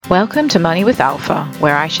Welcome to Money with Alpha,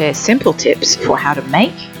 where I share simple tips for how to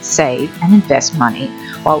make, save, and invest money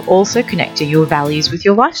while also connecting your values with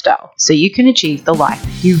your lifestyle so you can achieve the life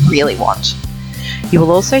you really want. You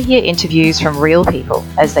will also hear interviews from real people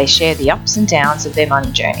as they share the ups and downs of their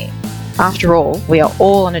money journey. After all, we are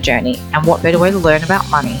all on a journey, and what better way to learn about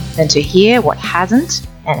money than to hear what hasn't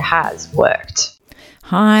and has worked.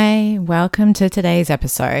 Hi, welcome to today's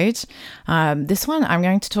episode. This one I'm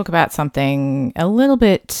going to talk about something a little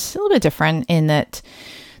bit different in that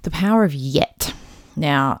the power of yet.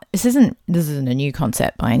 Now, this isn't a new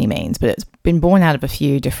concept by any means, but it's been born out of a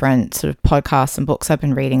few different sort of podcasts and books I've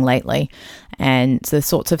been reading lately, and the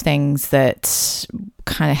sorts of things that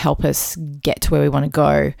kind of help us get to where we want to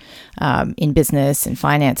go in business and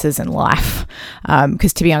finances and life.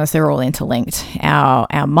 Because to be honest, they're all interlinked.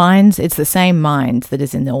 Our minds, it's the same mind that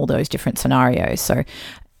is in all those different scenarios. So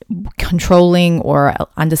controlling or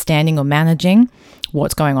understanding or managing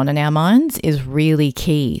what's going on in our minds is really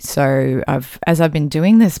key. So as I've been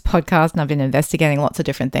doing this podcast and I've been investigating lots of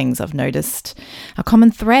different things, I've noticed a common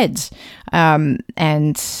thread,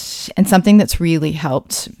 and something that's really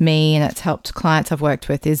helped me and it's helped clients I've worked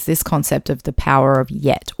with is this concept of the power of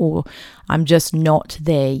yet, or I'm just not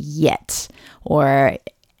there yet, or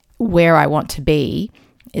where I want to be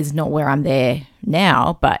is not where I'm there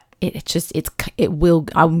now, but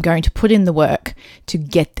I'm going to put in the work to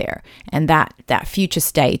get there. And that future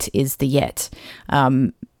state is the yet.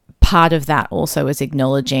 Part of that also is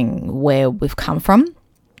acknowledging where we've come from,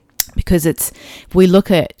 because if we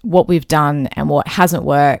look at what we've done and what hasn't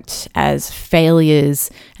worked as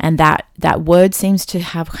failures, and that word seems to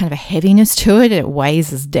have kind of a heaviness to it. It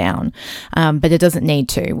weighs us down, but it doesn't need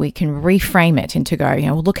to. We can reframe it into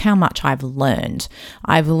well, look how much I've learned.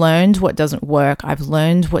 I've learned what doesn't work. I've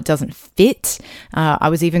learned what doesn't fit. I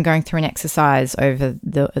was even going through an exercise over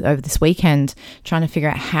this weekend, trying to figure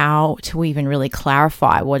out how to even really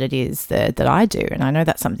clarify what it is that I do. And I know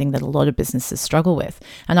that's something that a lot of businesses struggle with.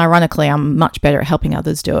 And ironically, I'm much better at helping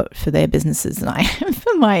others do it for their businesses than I am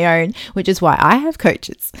for my own, which is why I have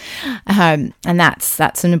coaches. And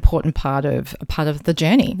that's an important part of the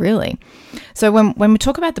journey, really. So when we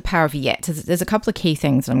talk about the power of yet, there's a couple of key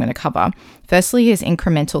things that I'm going to cover. Firstly is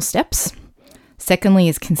incremental steps. Secondly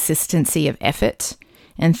is consistency of effort.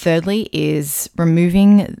 And thirdly is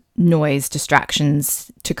removing noise,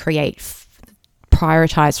 distractions to create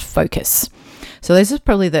prioritise focus. So those are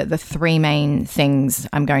probably the three main things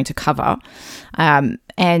I'm going to cover.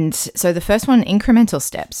 And so the first one, incremental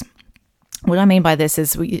steps. What I mean by this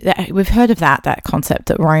is we've heard of that concept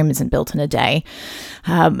that Rome isn't built in a day.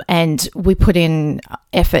 And we put in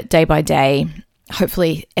effort day by day,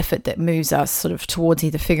 hopefully effort that moves us sort of towards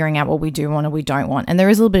either figuring out what we do want or we don't want. And there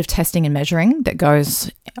is a little bit of testing and measuring that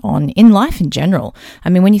goes on in life in general. I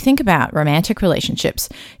mean, when you think about romantic relationships,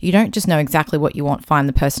 you don't just know exactly what you want, find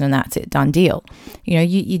the person and that's it, done deal.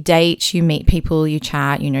 You date, you meet people, you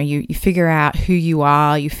chat, you figure out who you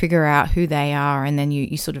are, you figure out who they are, and then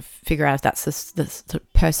you sort of figure out if that's the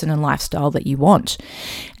person and lifestyle that you want.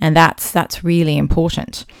 And that's really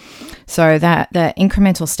important. So that the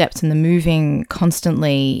incremental steps and the moving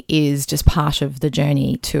constantly is just part of the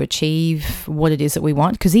journey to achieve what it is that we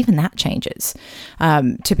want, because even that changes.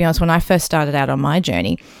 To be honest, when I first started out on my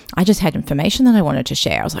journey, I just had information that I wanted to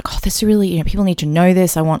share. I was like, this really, people need to know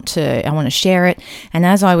this. I want to share it. And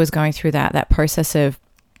as I was going through that process of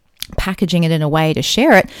packaging it in a way to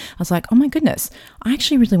share it, I was like, oh my goodness, I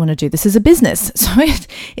actually really want to do this as a business. So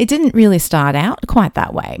it didn't really start out quite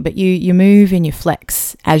that way, but you move and you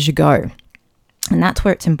flex as you go. And that's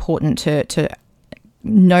where it's important to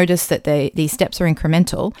notice that these steps are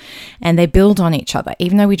incremental and they build on each other.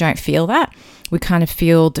 Even though we don't feel that, we kind of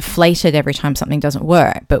feel deflated every time something doesn't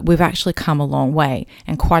work, but we've actually come a long way.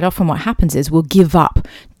 And quite often what happens is we'll give up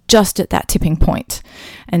just at that tipping point.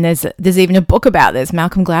 And there's even a book about this.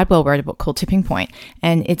 Malcolm Gladwell wrote a book called Tipping Point.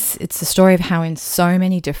 And it's the story of how in so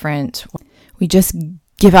many different, we just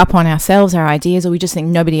give up on ourselves, our ideas, or we just think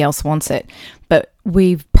nobody else wants it. But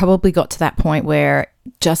we've probably got to that point where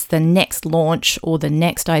just the next launch or the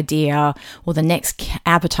next idea or the next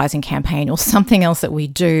advertising campaign or something else that we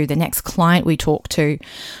do, the next client we talk to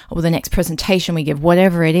or the next presentation we give,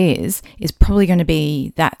 whatever it is probably going to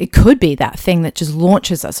be that. It could be that thing that just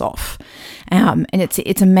launches us off. And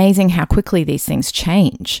it's amazing how quickly these things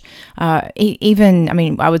change. I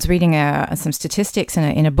was reading some statistics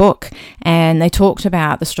in a book, and they talked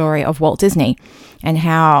about the story of Walt Disney and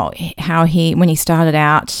how he, when he started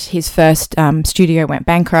out, his first studio went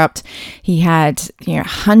bankrupt. He had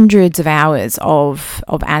hundreds of hours of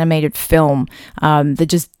animated film that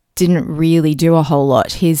just didn't really do a whole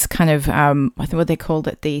lot. His kind of, I think what they called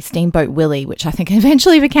it, the Steamboat Willie, which I think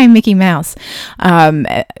eventually became Mickey Mouse,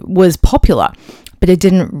 was popular, but it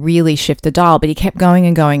didn't really shift the dial. But he kept going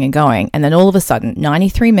and going and going. And then all of a sudden,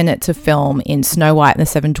 93 minutes of film in Snow White and the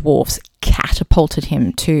Seven Dwarfs catapulted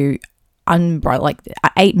him to like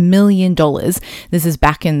 $8 million. This is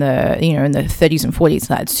back in the, in the 30s and 40s.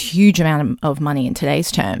 That's a huge amount of money in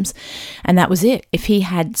today's terms. And that was it. If he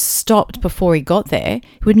had stopped before he got there,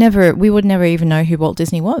 we would never even know who Walt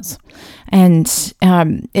Disney was. And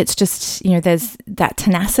it's just, there's that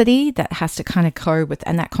tenacity that has to kind of go with,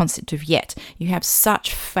 and that concept of yet. You have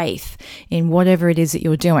such faith in whatever it is that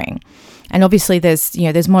you're doing. And obviously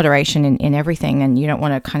there's moderation in everything, and you don't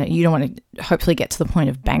want to hopefully get to the point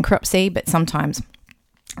of bankruptcy, but sometimes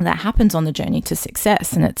that happens on the journey to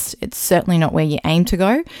success, and it's certainly not where you aim to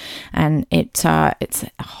go, and it's a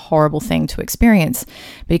horrible thing to experience,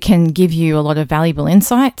 but it can give you a lot of valuable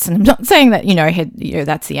insights. And I'm not saying that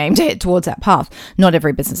that's the aim, to head towards that path. Not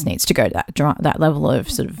every business needs to go to that level of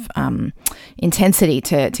sort of intensity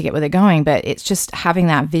to get where they're going, but it's just having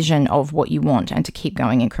that vision of what you want and to keep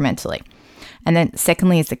going incrementally. And then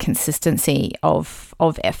secondly is the consistency of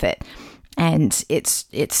effort. And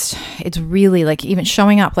it's really like even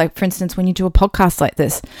showing up, like for instance, when you do a podcast like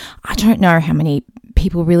this, I don't know how many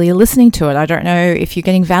people really are listening to it. I don't know if you're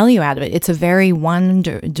getting value out of it. It's a very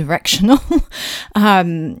one-directional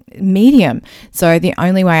medium. So the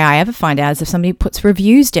only way I ever find out is if somebody puts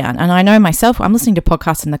reviews down. And I know myself, I'm listening to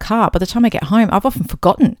podcasts in the car. By the time I get home, I've often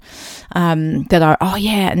forgotten that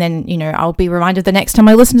and then, I'll be reminded the next time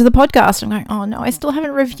I listen to the podcast. I'm going, oh no, I still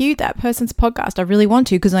haven't reviewed that person's podcast. I really want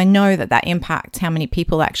to, because I know that impacts how many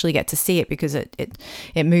people actually get to see it, because it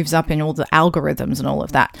moves up in all the algorithms and all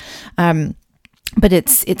of that. But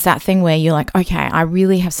it's that thing where you're like, okay, I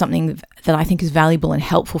really have something that I think is valuable and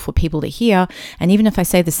helpful for people to hear. And even if I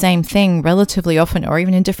say the same thing relatively often, or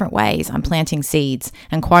even in different ways, I'm planting seeds.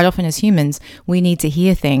 And quite often as humans, we need to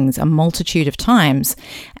hear things a multitude of times,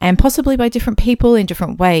 and possibly by different people in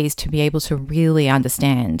different ways, to be able to really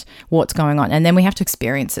understand what's going on. And then we have to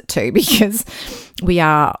experience it too, because we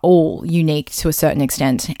are all unique to a certain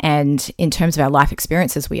extent. And in terms of our life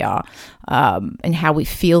experiences, we are, and how we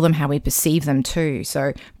feel them, how we perceive them too.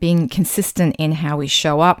 So being consistent in how we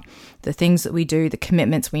show up, the things that we do, the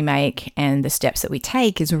commitments we make, and the steps that we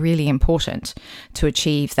take is really important to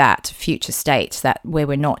achieve that future state, that where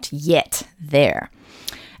we're not yet there.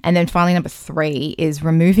 And then finally, number 3 is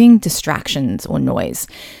removing distractions or noise.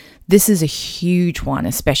 This is a huge one,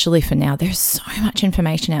 especially for now. There's so much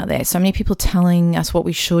information out there. So many people telling us what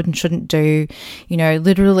we should and shouldn't do.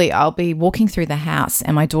 Literally, I'll be walking through the house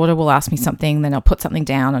and my daughter will ask me something, then I'll put something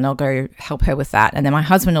down and I'll go help her with that. And then my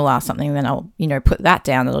husband will ask something, then I'll, put that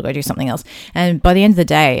down and I'll go do something else. And by the end of the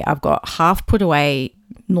day, I've got half put away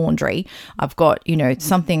laundry. I've got,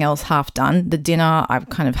 something else half done. The dinner, I've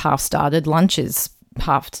kind of half started. Lunch is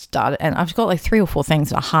half started. And I've got like 3 or 4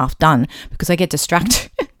 things that are half done because I get distracted.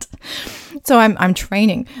 So I'm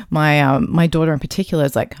training my daughter in particular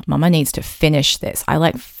is like, Mama needs to finish this. I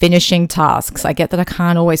like finishing tasks. I get that I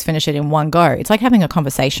can't always finish it in one go. It's like having a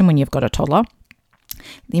conversation when you've got a toddler.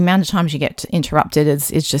 The amount of times you get interrupted is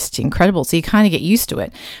just incredible. So you kind of get used to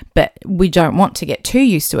it, but we don't want to get too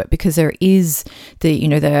used to it, because there is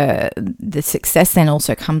the success then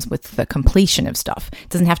also comes with the completion of stuff. It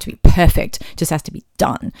doesn't have to be perfect, it just has to be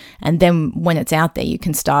done. And then when it's out there, you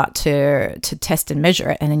can start to test and measure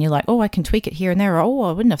it. And then you're like, oh, I can tweak it here and there. Or, oh,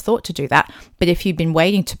 I wouldn't have thought to do that. But if you'd been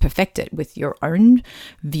waiting to perfect it with your own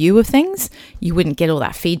view of things, you wouldn't get all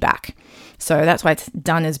that feedback. So that's why it's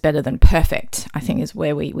done is better than perfect, I think, is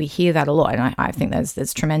where we hear that a lot. And I think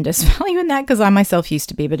there's tremendous value in that, because I myself used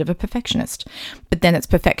to be a bit of a perfectionist. But then it's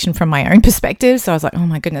perfection from my own perspective. So I was like, oh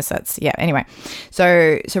my goodness, anyway.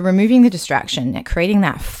 So removing the distraction, creating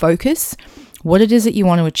that focus, what it is that you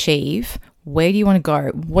want to achieve, where do you want to go?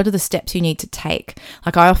 What are the steps you need to take?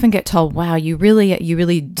 Like, I often get told, wow, you really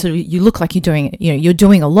sort of, you look like you're doing, you're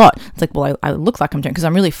doing a lot. It's like, well, I look like I'm doing, because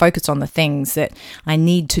I'm really focused on the things that I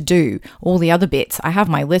need to do. All the other bits, I have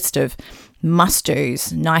my list of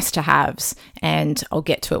must-dos, nice-to-haves, and I'll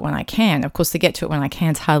get to it when I can. Of course, the get to it when I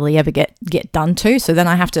can's hardly ever get done to. So then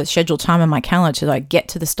I have to schedule time on my calendar to like get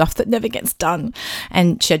to the stuff that never gets done,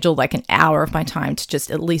 and schedule like an hour of my time to just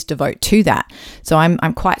at least devote to that. So I'm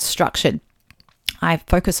quite structured. I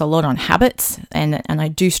focus a lot on habits, and I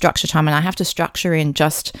do structure time, and I have to structure in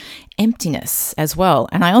just emptiness as well.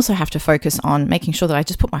 And I also have to focus on making sure that I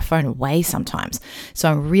just put my phone away sometimes. So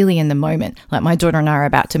I'm really in the moment. Like my daughter and I are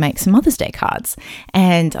about to make some Mother's Day cards.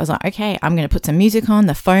 And I was like, okay, I'm going to put some music on.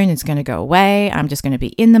 The phone is going to go away. I'm just going to be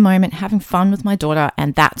in the moment, having fun with my daughter.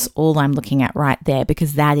 And that's all I'm looking at right there,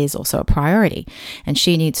 because that is also a priority. And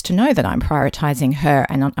she needs to know that I'm prioritizing her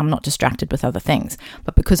and I'm not distracted with other things.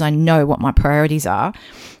 But because I know what my priorities are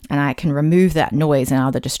and I can remove that noise and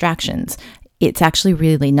other distractions, it's actually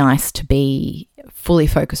really nice to be fully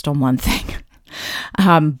focused on one thing.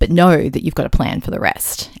 But know that you've got a plan for the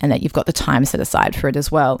rest and that you've got the time set aside for it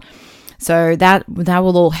as well. So that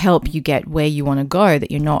will all help you get where you want to go,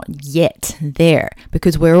 that you're not yet there,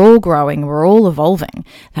 because we're all growing, we're all evolving.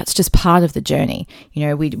 That's just part of the journey. You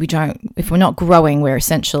know, we don't, if we're not growing, we're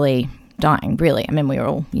essentially dying, really. I mean, we're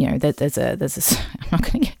all, you know, there's a I'm not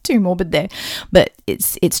going to get too morbid there, but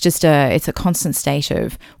it's a constant state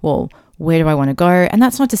of, well, where do I want to go? And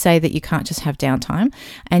that's not to say that you can't just have downtime.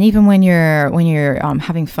 And even when you're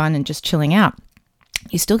having fun and just chilling out,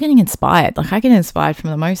 you're still getting inspired. Like I get inspired from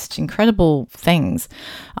the most incredible things.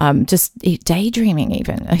 Just daydreaming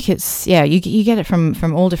even. Like it's, yeah, you get it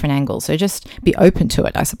from all different angles. So just be open to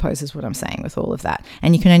it, I suppose, is what I'm saying with all of that.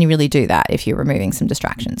 And you can only really do that if you're removing some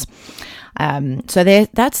distractions. So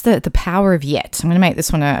that's the power of yet. I'm going to make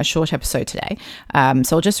this one a short episode today.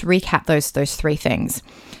 So I'll just recap those three things.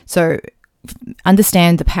 So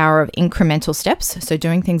understand the power of incremental steps. So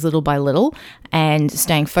doing things little by little and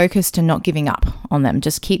staying focused and not giving up on them.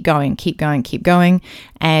 Just keep going.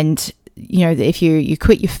 And you know, if you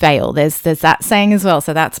quit, you fail. There's that saying as well.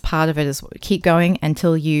 So that's part of it, is keep going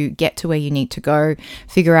until you get to where you need to go.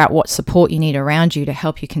 Figure out what support you need around you to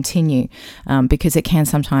help you continue, because it can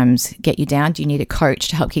sometimes get you down. Do you need a coach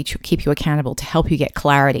to help keep you accountable, to help you get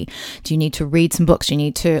clarity? Do you need to read some books? Do you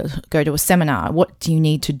need to go to a seminar? What do you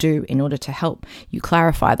need to do in order to help you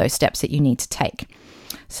clarify those steps that you need to take?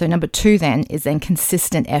 So number 2 then is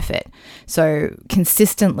consistent effort. So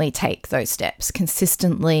consistently take those steps,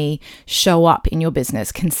 consistently show up in your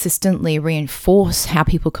business, consistently reinforce how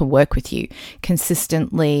people can work with you,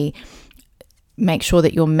 consistently make sure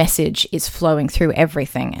that your message is flowing through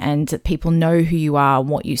everything and that people know who you are and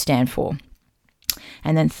what you stand for.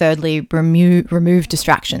 And then thirdly, remove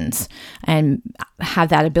distractions and have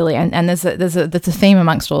that ability. And there's a theme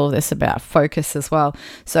amongst all of this about focus as well.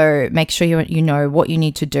 So make sure you know what you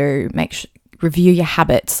need to do. Review your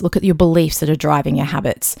habits. Look at your beliefs that are driving your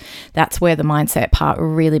habits. That's where the mindset part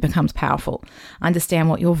really becomes powerful. Understand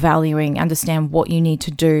what you're valuing. Understand what you need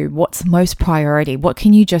to do. What's most priority. What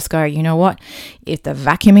can you just go, you know what? If the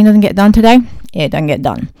vacuuming doesn't get done today, it doesn't get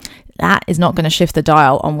done. That is not going to shift the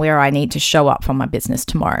dial on where I need to show up for my business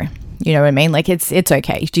tomorrow. You know what I mean? Like it's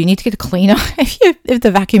okay. Do you need to get a cleaner if the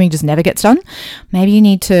vacuuming just never gets done? Maybe you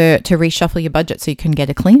need to reshuffle your budget so you can get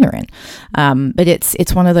a cleaner in. But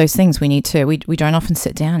it's one of those things we don't often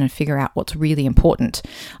sit down and figure out what's really important.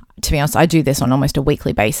 To be honest, I do this on almost a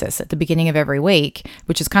weekly basis at the beginning of every week,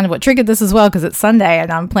 which is kind of what triggered this as well, because it's Sunday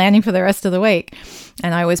and I'm planning for the rest of the week.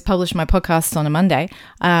 And I always publish my podcasts on a Monday.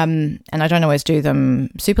 And I don't always do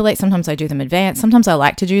them super late. Sometimes I do them advanced. Sometimes I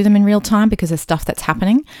like to do them in real time because there's stuff that's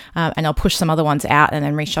happening. And I'll push some other ones out and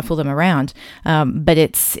then reshuffle them around. But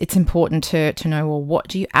it's important to know, well, what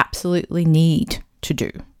do you absolutely need to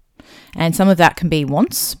do? And some of that can be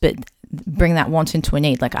wants, but bring that want into a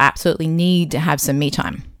need. Like I absolutely need to have some me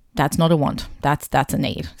time. That's not a want. That's a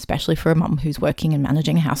need, especially for a mum who's working and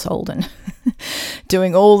managing a household and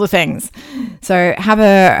doing all the things. So have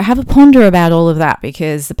a ponder about all of that,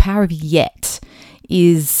 because the power of yet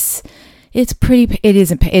is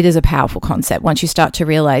a powerful concept. Once you start to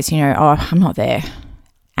realize, I'm not there.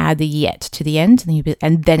 Add the yet to the end,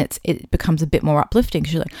 and then it becomes a bit more uplifting,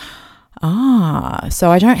 because you're like,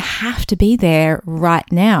 so I don't have to be there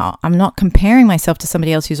right now. I'm not comparing myself to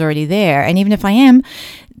somebody else who's already there. And even if I am,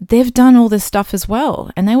 they've done all this stuff as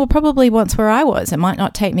well. And they were probably once where I was. It might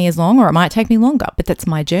not take me as long, or it might take me longer, but that's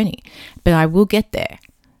my journey. But I will get there.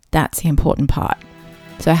 That's the important part.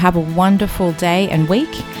 So have a wonderful day and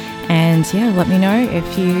week. And let me know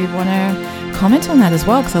if you want to comment on that as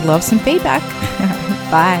well, because I'd love some feedback.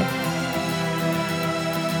 Bye.